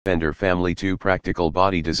Defender Family 2 Practical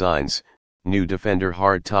Body Designs. New Defender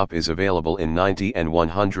hardtop is available in 90 and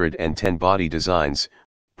 110 body designs,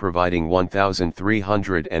 providing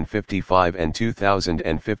 1,355 and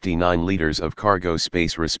 2,059 liters of cargo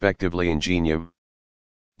space respectively. Ingenium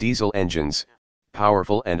diesel engines.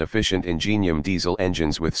 Powerful and efficient Ingenium diesel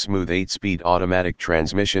engines with smooth 8-speed automatic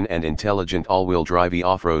transmission and intelligent all-wheel drive.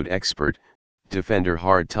 Off-road expert. Defender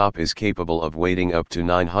hardtop is capable of weighing up to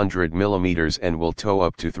 900 mm and will tow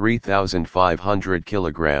up to 3,500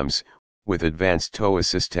 kg, with advanced tow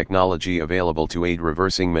assist technology available to aid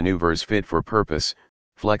reversing maneuvers. Fit for purpose,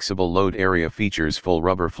 flexible load area features full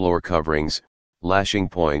rubber floor coverings, lashing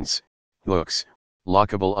points, hooks,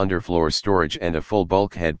 lockable underfloor storage and a full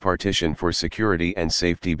bulkhead partition for security and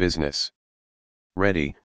safety. Business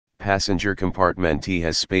ready. Passenger compartment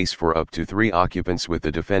has space for up to 3 occupants with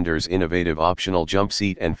the Defender's innovative optional jump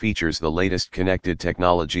seat and features the latest connected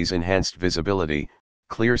technologies. Enhanced visibility,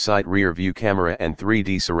 clear side rear view camera and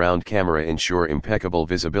 3D surround camera ensure impeccable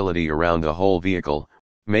visibility around the whole vehicle,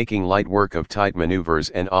 making light work of tight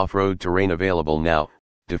maneuvers and off-road terrain. Available now.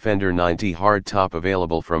 Defender 90 hardtop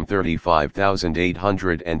available from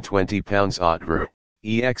 £35,820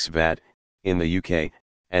 ex VAT in the UK,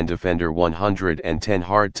 and Defender 110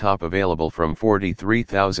 hardtop available from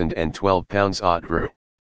 £43,012